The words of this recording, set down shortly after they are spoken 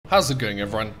How's it going,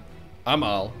 everyone? I'm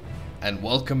Al, and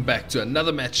welcome back to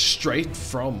another match straight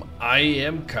from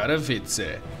IEM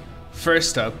Katowice.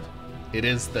 First up, it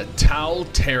is the Tau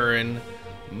Terran,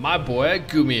 my boy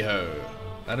Gumiho.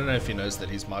 I don't know if he knows that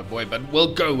he's my boy, but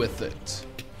we'll go with it.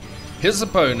 His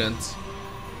opponent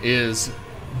is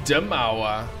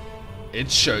Gumiho.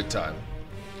 It's Showtime.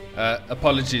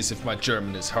 Apologies if my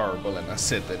German is horrible and I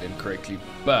said that incorrectly,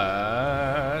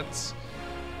 but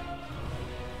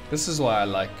this is why I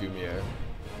like Gumiho.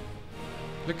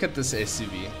 Look at this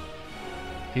SUV.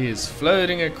 He is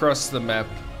floating across the map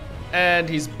and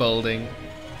he's building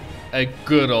a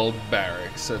good old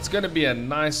barracks. So it's going to be a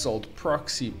nice old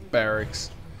proxy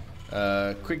barracks.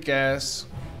 Quick gas.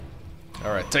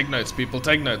 Alright, take notes, people.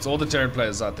 Take notes. All the Terran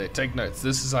players out there, take notes.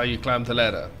 This is how you climb the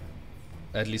ladder.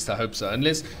 At least I hope so.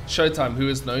 Unless Showtime, who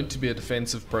is known to be a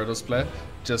defensive Protoss player,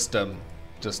 just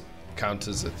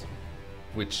counters it.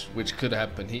 Which could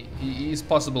happen. He's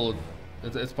possible.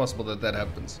 It's possible that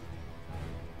happens.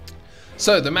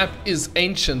 So the map is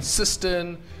Ancient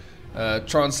Cistern,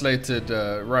 translated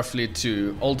roughly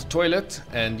to Old Toilet.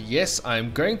 And yes,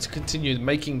 I'm going to continue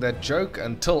making that joke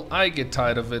until I get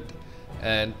tired of it.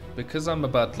 And because I'm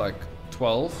about like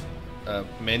 12,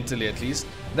 mentally at least,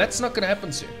 that's not going to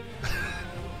happen soon.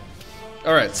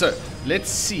 All right, so let's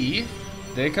see.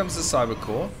 There comes the cyber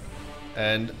core,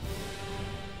 and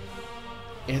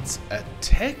it's a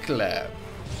tech lab.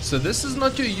 So this is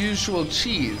not your usual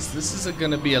cheese. This is going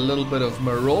to be a little bit of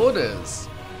Marauders.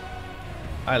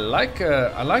 I like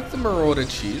the Marauder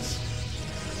cheese.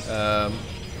 Yeah,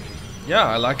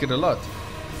 I like it a lot.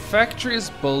 Factory is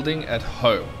building at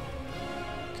home.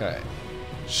 Okay.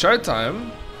 Showtime.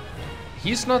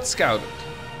 He's not scouted.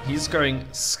 He's going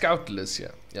scoutless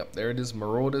here. Yep, there it is.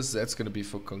 Marauders. That's going to be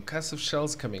for concussive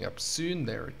shells coming up soon.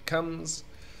 There it comes.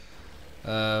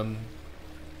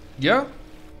 Yeah.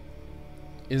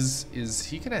 Is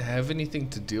he gonna have anything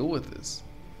to deal with this?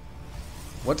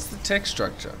 What's the tech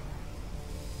structure?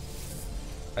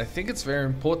 I think it's very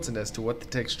important as to what the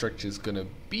tech structure is gonna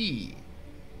be.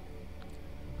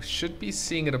 We should be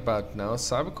seeing it about now.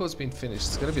 Cybercore's been finished.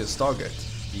 It's gonna be a Stargate.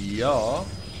 Yeah.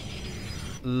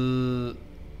 One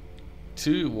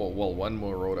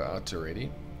more Marauder out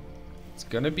already. It's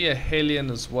gonna be a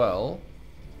Hellion as well.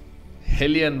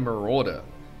 Hellion Marauder.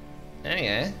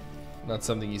 Yeah. Not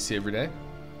something you see every day.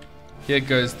 Here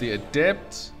goes the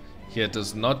Adept. Here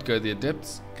does not go the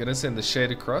Adept. Gonna send the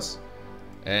Shade across.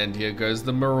 And here goes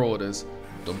the Marauders.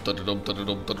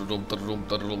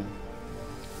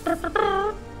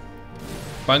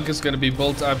 Bunker's gonna be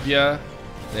built up here.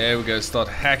 There we go. Start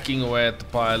hacking away at the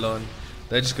pylon.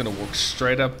 They're just gonna walk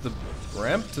straight up the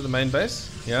ramp to the main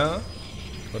base. Yeah.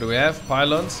 What do we have?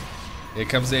 Pylons. Here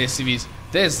comes the SCVs.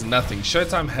 There's nothing.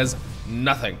 Showtime has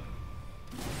nothing.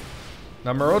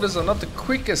 Now Marauders are not the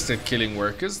quickest at killing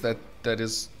workers, that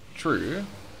is true,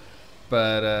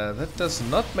 but that does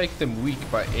not make them weak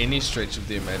by any stretch of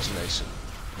the imagination.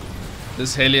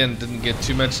 This Hellion didn't get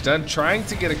too much done, trying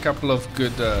to get a couple of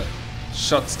good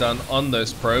shots done on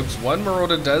those probes. One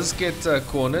Marauder does get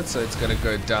cornered, so it's going to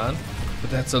go down,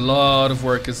 but that's a lot of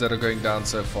workers that are going down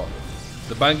so far.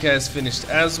 The bunker has finished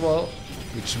as well,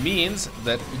 which means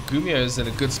that Gumiho is in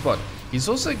a good spot. He's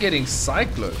also getting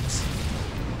Cyclones.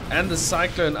 And the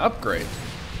Cyclone upgrade.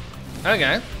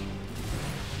 Okay.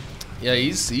 Yeah,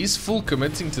 he's full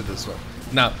committing to this one.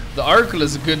 Now, the Oracle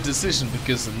is a good decision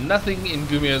because nothing in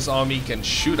Gumiho's army can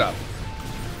shoot up.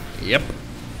 Yep.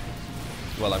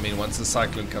 Well, I mean, once the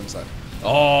Cyclone comes out.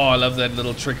 Oh, I love that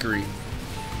little trickery.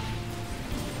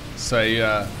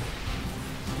 So,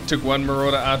 took one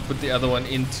Marauder out, put the other one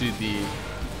into the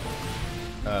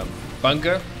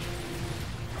bunker.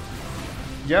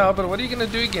 Yeah, but what are you going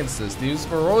to do against this? These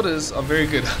Marauders are very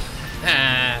good.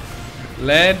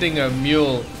 Landing a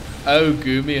mule. Oh,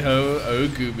 Gumiho. Oh,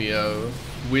 Gumiho.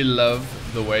 We love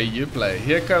the way you play.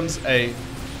 Here comes a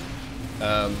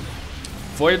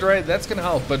Void Ray. That's going to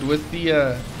help. But with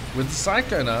the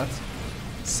Cyclone out,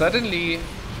 suddenly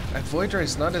that Void Ray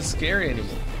is not as scary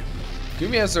anymore.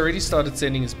 Gumiho has already started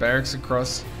sending his barracks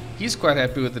across. He's quite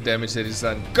happy with the damage that he's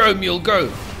done. Go, mule,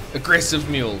 go! Aggressive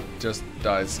mule. Just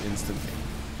dies instantly.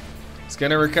 It's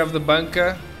going to recover the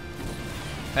bunker,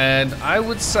 and I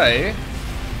would say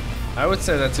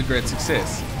that's a great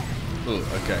success. Oh,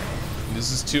 okay. This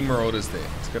is two Marauders there.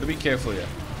 It's got to be careful here.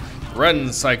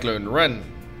 Run, Cyclone, run.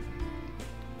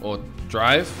 Or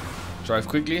drive. Drive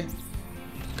quickly.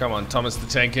 Come on, Thomas the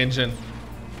Tank Engine.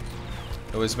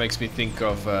 Always makes me think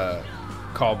of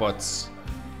Carbot's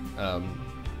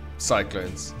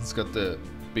Cyclones. It's got the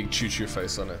big choo-choo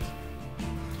face on it.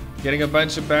 Getting a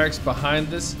bunch of barracks behind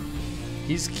this.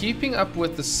 He's keeping up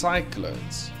with the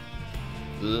Cyclones.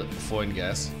 Ugh, 4 in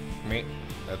gas. Meh.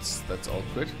 That's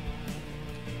awkward.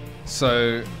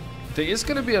 So there is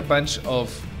going to be a bunch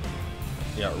of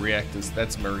reactors.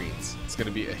 That's marines. It's going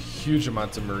to be a huge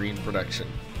amount of marine production.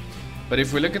 But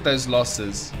if we look at those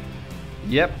losses,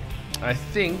 yep, I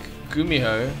think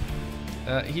Gumiho,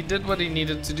 he did what he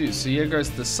needed to do. So here goes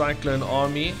the Cyclone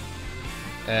army,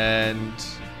 and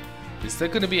is there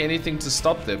going to be anything to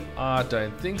stop them? I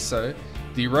don't think so.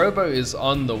 The Robo is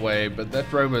on the way, but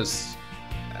that Robo's,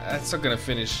 that's not going to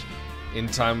finish in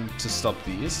time to stop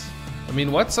these. I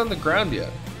mean, what's on the ground here?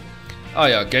 Oh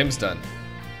yeah, game's done.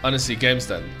 Honestly, game's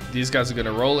done. These guys are going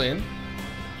to roll in,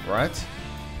 right?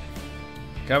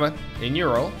 Come on, in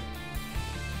your roll.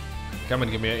 Come on,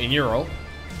 give me in your roll.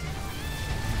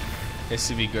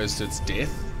 SCV goes to its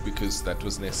death because that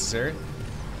was necessary.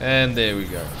 And there we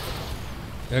go.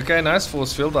 Okay, nice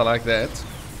force field, I like that.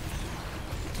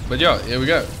 But yeah, here we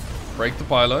go. Break the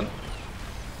pylon.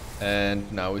 And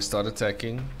now we start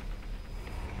attacking.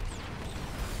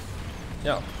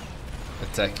 Yeah,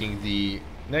 attacking the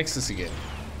Nexus again.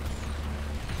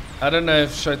 I don't know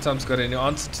if Showtime's got any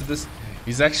answer to this.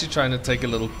 He's actually trying to take a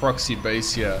little proxy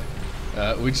base here,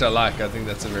 which I like. I think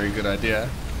that's a very good idea.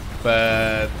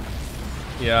 But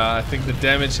yeah, I think the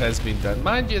damage has been done.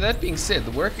 Mind you, that being said,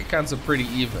 the worker counts are pretty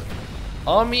even.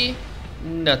 Army,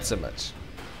 not so much.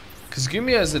 Because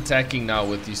Gumiho is attacking now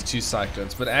with these 2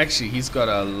 Cyclones, but actually he's got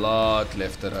a lot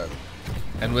left at home.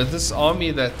 And with this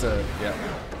army that,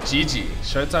 GG.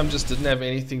 Showtime just didn't have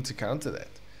anything to counter that.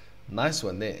 Nice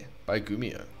one there by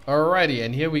Gumiho. Alrighty,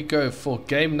 and here we go for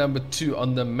game number 2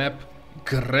 on the map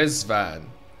Grezvan,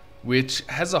 which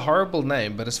has a horrible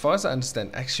name, but as far as I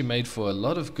understand, actually made for a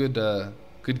lot of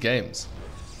good games.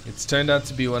 It's turned out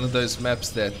to be one of those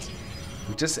maps that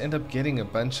we just end up getting a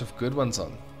bunch of good ones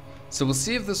on. So we'll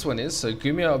see if this one is. So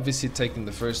Gumiho obviously taking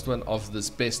the first one of this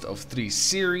best of 3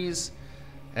 series.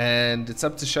 And it's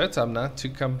up to Showtime now to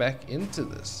come back into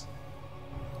this.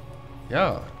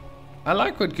 Yeah, I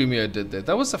like what Gumiho did there.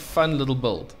 That was a fun little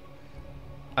build.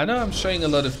 I know I'm showing a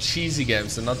lot of cheesy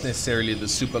games and not necessarily the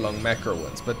super long macro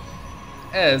ones, but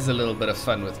there's a little bit of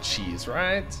fun with cheese,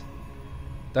 right?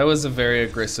 That was a very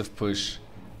aggressive push.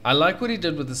 I like what he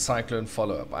did with the Cyclone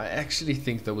follow-up. I actually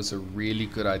think that was a really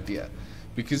good idea.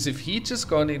 Because if he'd just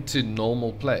gone into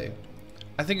normal play,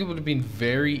 I think it would have been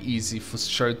very easy for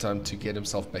Showtime to get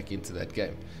himself back into that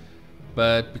game.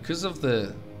 But because of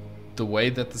the way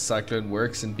that the Cyclone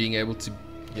works and being able to,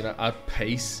 you know,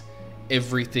 outpace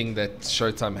everything that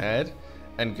Showtime had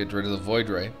and get rid of the Void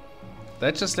Ray,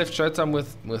 that just left Showtime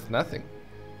with nothing.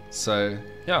 So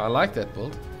yeah, I like that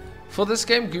build. For this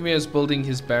game, Gumiho is building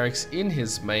his barracks in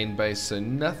his main base, so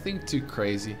nothing too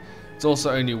crazy. It's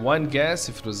also only 1 gas.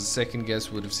 If it was a second gas,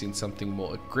 we would have seen something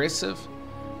more aggressive.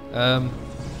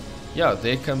 Yeah,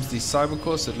 there comes the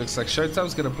Cybercore. So it looks like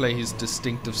Showtime's going to play his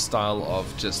distinctive style of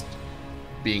just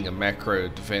being a macro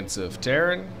defensive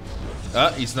Terran.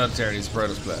 He's not a Terran, he's a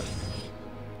Protoss player.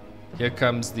 Here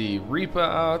comes the Reaper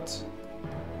out.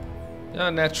 Yeah,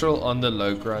 natural on the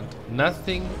low ground.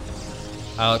 Nothing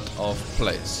out of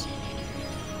place.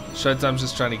 Showtime's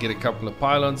just trying to get a couple of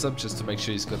pylons up just to make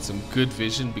sure he's got some good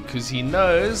vision, because he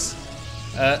knows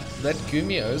that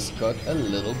Gumiho's got a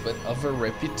little bit of a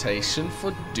reputation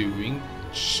for doing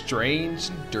strange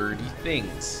and dirty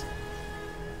things.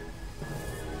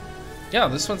 Yeah,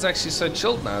 this one's actually so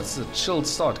chilled now. It's a chilled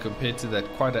start compared to that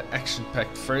quite an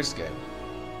action-packed first game.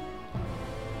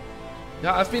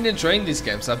 Yeah, I've been enjoying these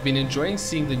games. I've been enjoying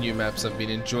seeing the new maps. I've been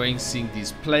enjoying seeing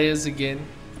these players again.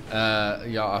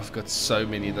 Yeah, I've got so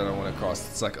many that I want to cross.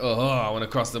 It's like, oh, I want to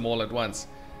cross them all at once.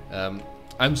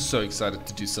 I'm so excited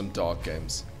to do some Dark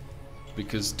games,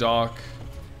 because Dark,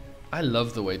 I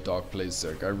love the way Dark plays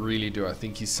Zerg. I really do. I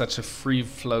think he's such a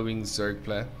free-flowing Zerg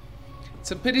player.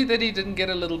 It's a pity that he didn't get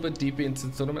a little bit deeper into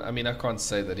the tournament. I mean, I can't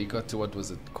say that. He got to, what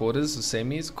was it, quarters or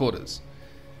semis? Quarters.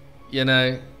 You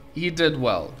know, he did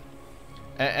well.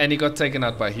 And he got taken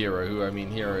out by Hero, who, I mean,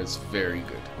 Hero is very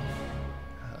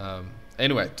good.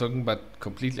 Anyway, talking about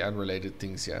completely unrelated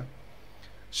things here.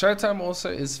 Showtime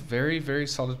also is very, very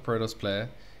solid Protoss player.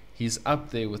 He's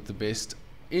up there with the best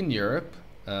in Europe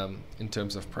in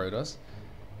terms of Protoss.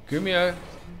 Gumiho,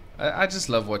 I just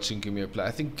love watching Gumiho play.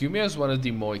 I think Gumiho is one of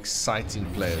the more exciting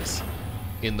players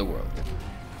in the world.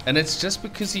 And it's just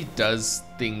because he does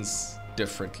things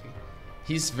differently.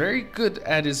 He's very good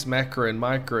at his macro and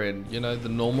micro and, you know, the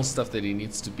normal stuff that he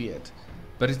needs to be at.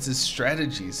 But it's his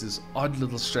strategies, his odd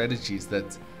little strategies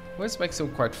that always makes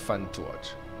him quite fun to watch.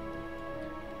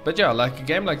 But yeah, like a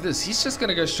game like this, he's just going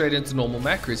to go straight into normal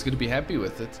macro. He's going to be happy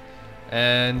with it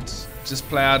and just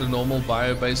play out a normal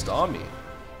bio-based army.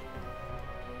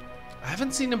 I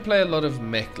haven't seen him play a lot of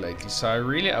mech lately, so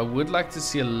I would like to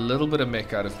see a little bit of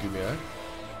mech out of Gumiho.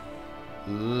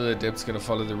 Adept's gonna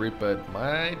follow the Reaper.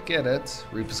 Might get it.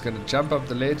 Reaper's gonna jump up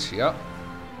the ledge. Yep.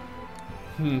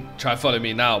 Try follow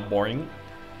me now, boring.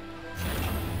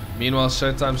 Meanwhile,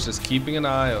 Showtime's just keeping an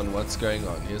eye on what's going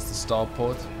on. Here's the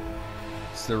starport.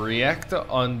 It's the reactor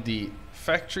on the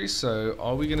factory, so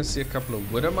are we gonna see a couple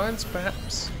of widow mines,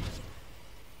 perhaps?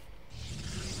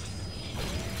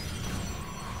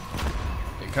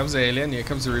 Here comes the alien, here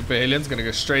comes the Reaper. Alien's gonna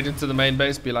go straight into the main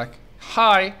base, be like,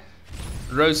 hi,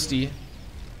 roasty,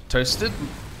 toasted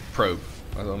probe.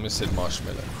 I almost said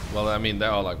marshmallow. Well, I mean, they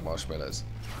are like marshmallows.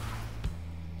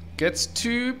 Gets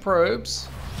 2 probes.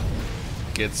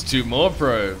 Gets 2 more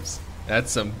probes.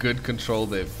 That's some good control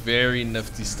there. Very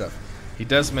nifty stuff. He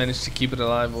does manage to keep it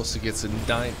alive. Also gets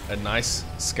a nice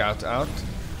scout out.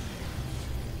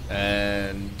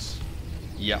 And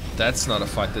yeah, that's not a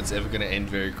fight that's ever going to end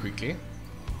very quickly.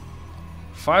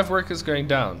 5 workers going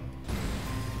down.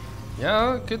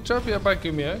 Yeah, good job here by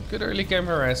Gumiho. Good early game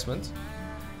harassment.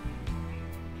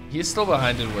 He's still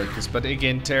behind in workers, but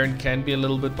again, Terran can be a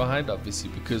little bit behind, obviously,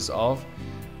 because of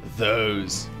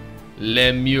those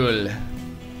Lemule.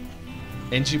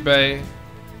 Engie Bay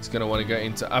is going to want to go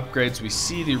into upgrades. We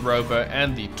see the Robo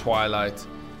and the Twilight,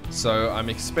 so I'm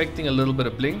expecting a little bit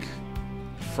of blink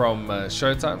from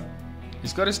Showtime.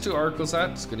 He's got his 2 oracles out.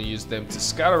 He's going to use them to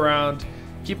scout around,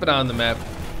 keep an eye on the map,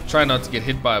 try not to get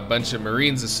hit by a bunch of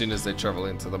Marines as soon as they travel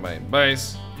into the main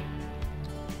base.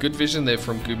 Good vision there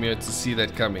from Gumiho to see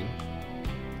that coming.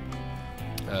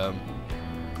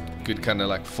 Good kind of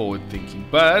like forward thinking.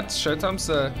 But Showtime's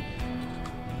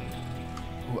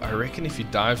I reckon if he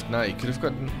dived now, he could have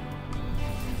gotten...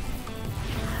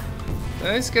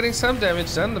 he's getting some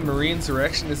damage done. The Marines'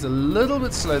 reaction is a little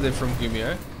bit slow there from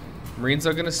Gumiho. Marines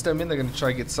are going to stem in. They're going to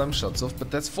try to get some shots off. But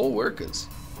that's 4 workers.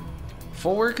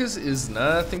 4 workers is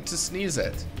nothing to sneeze at.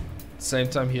 At the same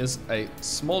time, here's a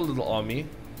small little army.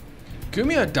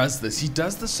 Gumiho does this. He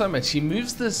does this so much. He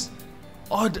moves this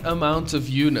odd amount of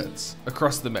units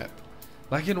across the map.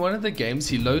 Like in one of the games,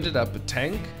 he loaded up a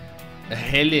tank, a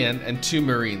Hellion, and 2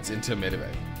 Marines into a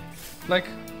medevac. Like,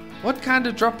 what kind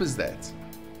of drop is that?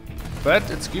 But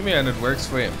it's Gumiho and it works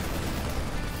for him.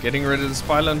 Getting rid of this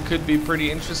pylon could be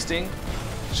pretty interesting.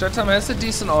 Showtime has a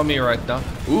decent army right now.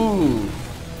 Ooh,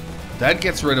 that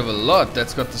gets rid of a lot.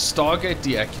 That's got the Stargate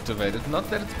deactivated. Not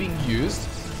that it's being used,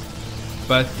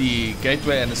 but the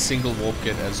gateway and a single warp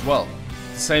gate as well.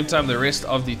 At the same time, the rest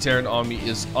of the Terran army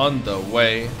is on the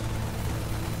way.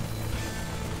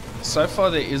 So far,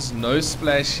 there is no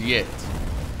splash yet.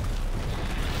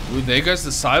 Ooh, there goes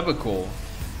the Cyber Core.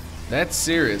 That's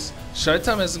serious.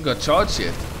 Showtime hasn't got charged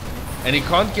yet, and he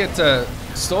can't get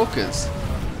Stalkers.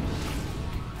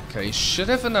 Okay, he should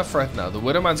have enough right now. The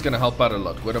Widowmine's going to help out a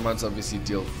lot. Widowmines obviously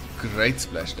deal great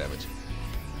splash damage.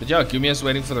 But yeah, Gumiho's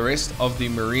waiting for the rest of the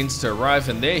Marines to arrive,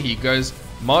 and there he goes,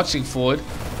 marching forward.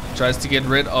 Tries to get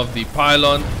rid of the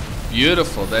pylon.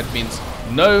 Beautiful. That means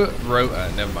no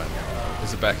never mind.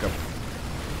 There's a backup.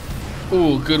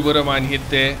 Ooh, good Widowmine hit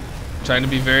there. Trying to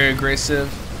be very aggressive.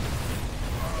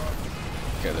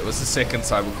 Okay, that was the second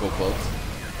Cybercore bolt.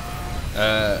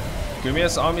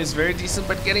 Gumiho's army is very decent,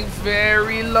 but getting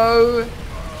very low.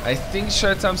 I think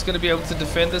Showtime's going to be able to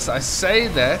defend this. I say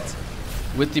that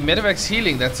with the medevac's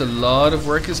healing, that's a lot of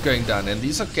workers going down, and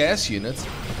these are gas units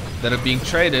that are being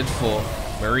traded for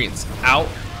Marines. Ow!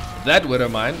 That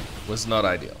Widowmine was not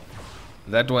ideal.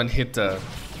 That one hit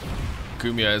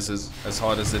Gumiho as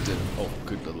hard as it did. Oh,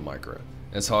 good little micro.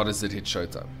 As hard as it hit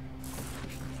Showtime.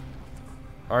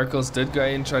 Oracles did go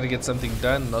in, try to get something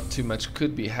done. Not too much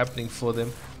could be happening for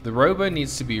them. The Robo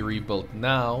needs to be rebuilt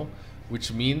now,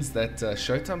 which means that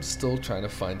Showtime's still trying to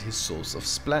find his source of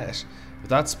splash.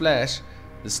 Without splash,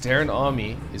 this Terran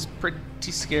army is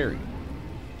pretty scary.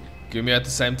 Gumiho at the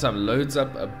same time loads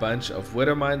up a bunch of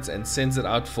Widow Mines and sends it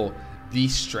out for the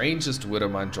strangest Widow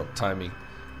Mine drop timing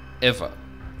ever.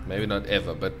 Maybe not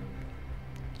ever, but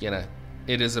you know,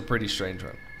 it is a pretty strange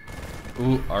one.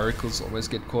 Ooh, Oracles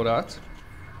almost get caught out.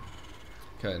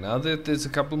 Okay, now that there's a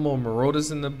couple more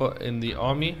Marauders in the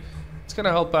army, it's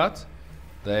gonna help out.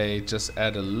 They just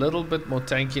add a little bit more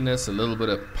tankiness, a little bit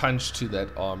of punch to that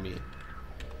army.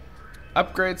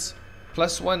 Upgrades,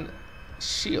 +1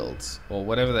 shields, or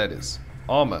whatever that is.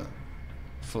 Armor,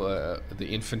 for the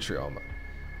infantry armor.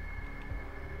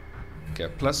 Okay,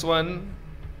 +1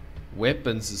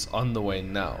 weapons is on the way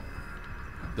now.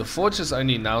 The forge is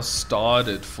only now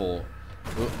started for...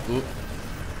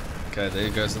 Okay, there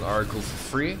goes an Oracle for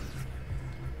free.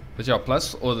 But yeah,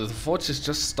 the forge has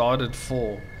just started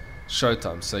for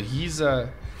Showtime. So he's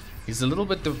He's a little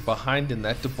bit behind in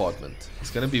that department.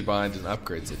 He's going to be behind in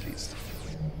upgrades at least.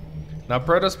 Now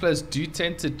Protoss players do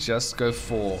tend to just go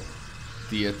for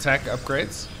the attack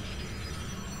upgrades.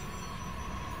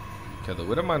 Okay, the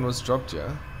Widow Mine was dropped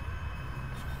here.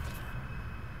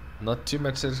 Not too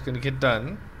much that's going to get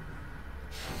done.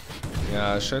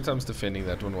 Yeah, Showtime's defending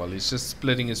that one well. He's just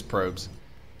splitting his probes.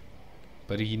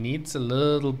 But he needs a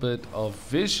little bit of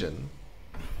vision.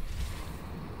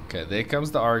 Okay, there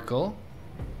comes the Oracle.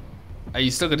 Oh,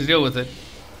 you still got to deal with it.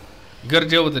 You got to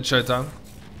deal with it, Showtime.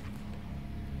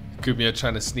 Gumiho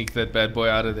trying to sneak that bad boy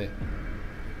out of there.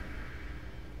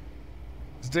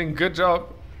 He's doing a good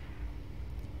job.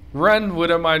 Run,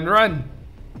 Widowmine, run!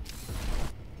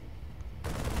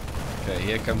 Okay,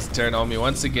 here comes the Terran army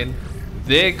once again.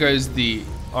 There goes the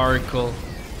Oracle.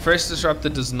 Fresh Disruptor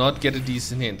does not get a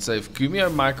decent hint. So if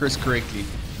Gumiho micros correctly,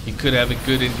 he could have a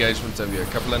good engagement over here. A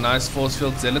couple of nice force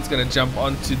fields. Zealot's going to jump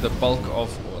onto the bulk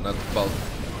of, or not the bulk,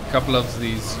 a couple of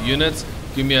these units.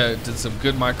 Gumiho did some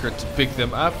good micro to pick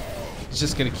them up. He's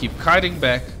just going to keep kiting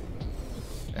back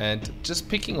and just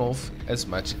picking off as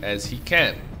much as he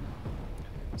can.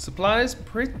 Supplies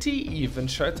pretty even.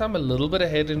 Showtime a little bit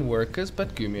ahead in workers,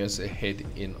 but Gumiho's ahead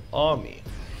in army.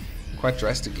 Quite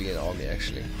drastically in army,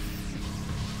 actually.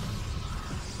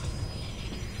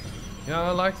 Yeah,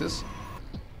 I like this.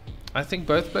 I think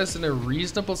both players in a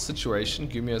reasonable situation.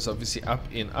 Gumiho's obviously up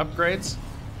in upgrades.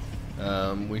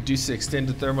 We do see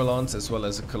extended thermal lance as well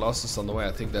as a Colossus on the way.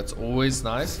 I think that's always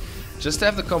nice. Just to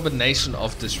have the combination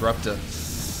of Disruptor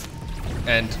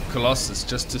and Colossus,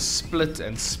 just to split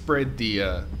and spread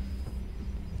the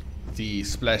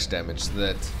splash damage, so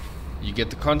that you get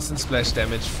the constant splash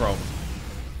damage from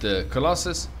the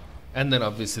Colossus, and then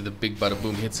obviously the big bada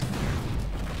boom hits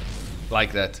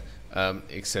like that,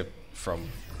 except from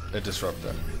a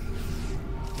Disruptor.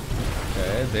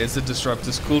 Okay, there's the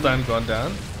Disruptor's cooldown gone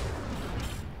down.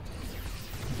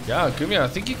 Yeah, Gumiho, I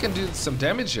think he can do some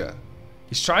damage here.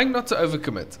 He's trying not to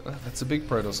overcommit. That's a big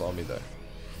Protoss army though.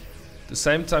 At the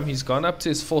same time, he's gone up to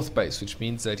his 4th base, which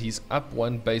means that he's up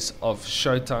 1 base of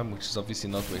Showtime, which is obviously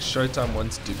not where Showtime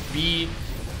wants to be.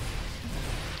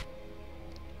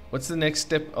 What's the next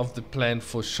step of the plan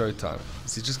for Showtime?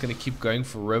 Is he just going to keep going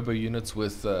for robo units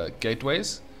with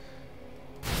gateways?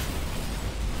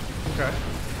 Okay,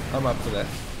 I'm up for that.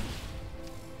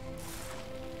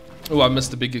 Oh, I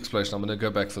missed a big explosion. I'm going to go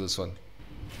back for this one.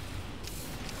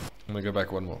 I'm going to go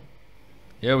back one more.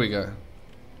 Here we go.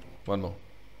 One more.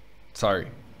 Sorry.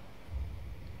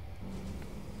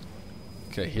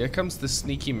 Okay, here comes the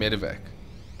sneaky medevac.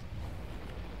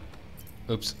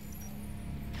 Oops.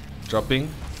 Dropping.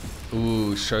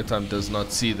 Ooh, Showtime does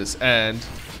not see this. And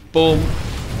boom,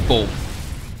 boom.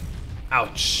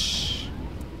 Ouch.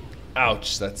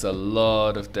 Ouch, that's a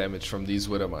lot of damage from these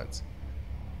Widow Mines.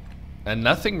 And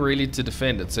nothing really to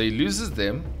defend it. So he loses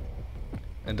them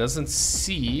and doesn't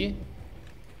see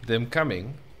them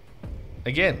coming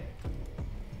again.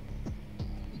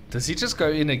 Does he just go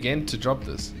in again to drop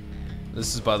this?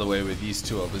 This is, by the way, where these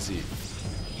two are busy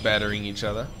battering each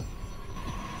other.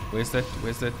 Where's that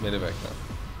medevac now?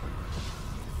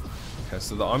 Okay,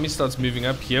 so the army starts moving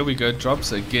up. Here we go,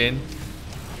 drops again.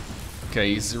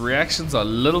 Okay, his reactions are a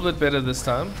little bit better this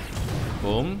time.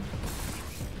 Boom.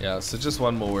 Yeah, so just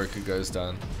one more worker goes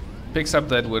down. Picks up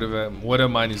that Widow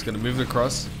Mine. He's going to move it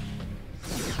across.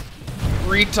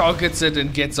 Retargets it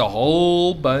and gets a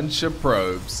whole bunch of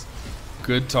probes.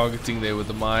 Good targeting there with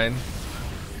the mine.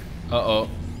 Uh-oh.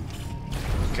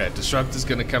 Okay, Disruptor's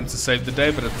going to come to save the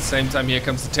day, but at the same time, here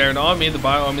comes the Terran army. The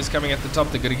Bio army is coming at the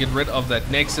top. They're going to get rid of that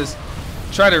Nexus.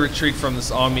 Try to retreat from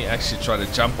this army. Actually, try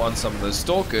to jump on some of those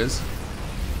Stalkers.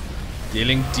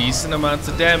 Dealing decent amounts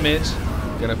of damage.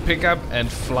 Going to pick up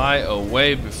and fly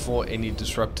away before any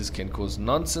Disruptors can cause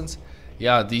nonsense.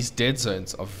 Yeah, these dead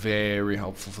zones are very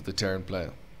helpful for the Terran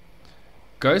player.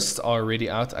 Ghosts are already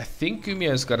out. I think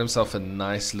Gumiho's got himself a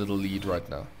nice little lead right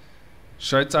now.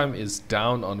 Showtime is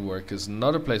down on workers,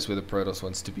 not a place where the Protoss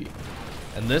wants to be.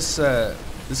 And this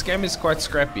game is quite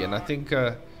scrappy, and I think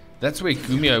that's where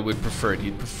Gumiho would prefer it.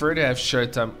 He'd prefer to have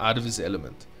Showtime out of his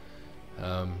element.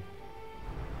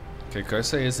 Okay,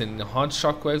 Kosei is enhanced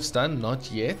shockwaves done?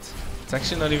 Not yet. It's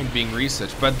actually not even being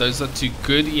researched, but those are 2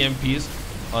 good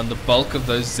EMPs on the bulk of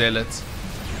those Zealots.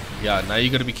 Yeah, now you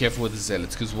got to be careful with the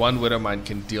Zealots, because one Widow Mine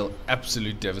can deal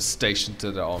absolute devastation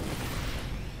to the army.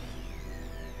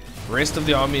 The rest of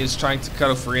the army is trying to cut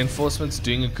off reinforcements,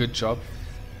 doing a good job.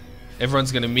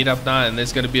 Everyone's going to meet up now, and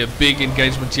there's going to be a big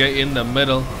engagement here in the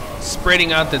middle.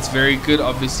 Spreading out, that's very good,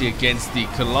 obviously, against the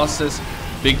Colossus.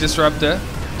 Big Disruptor.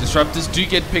 Disruptors do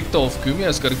get picked off.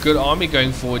 Gumiho's got a good army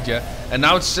going forward here. And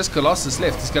now it's just Colossus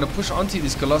left. He's going to push onto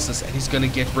this Colossus and he's going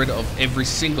to get rid of every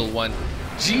single one.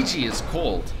 GG is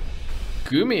called.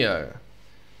 Gumiho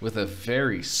with a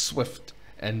very swift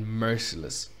and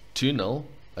merciless 2-0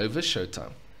 over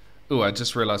Showtime. Oh, I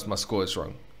just realized my score is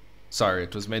wrong. Sorry,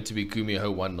 it was meant to be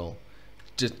Gumiho 1-0.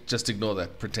 Just ignore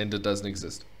that. Pretend it doesn't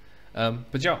exist.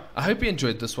 But yeah, I hope you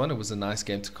enjoyed this one. It was a nice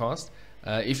game to cast.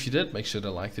 If you did, make sure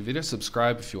to like the video,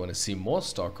 subscribe if you want to see more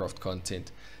StarCraft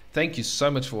content. Thank you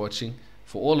so much for watching,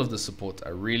 for all of the support. I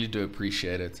really do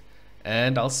appreciate it.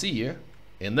 And I'll see you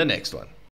in the next one.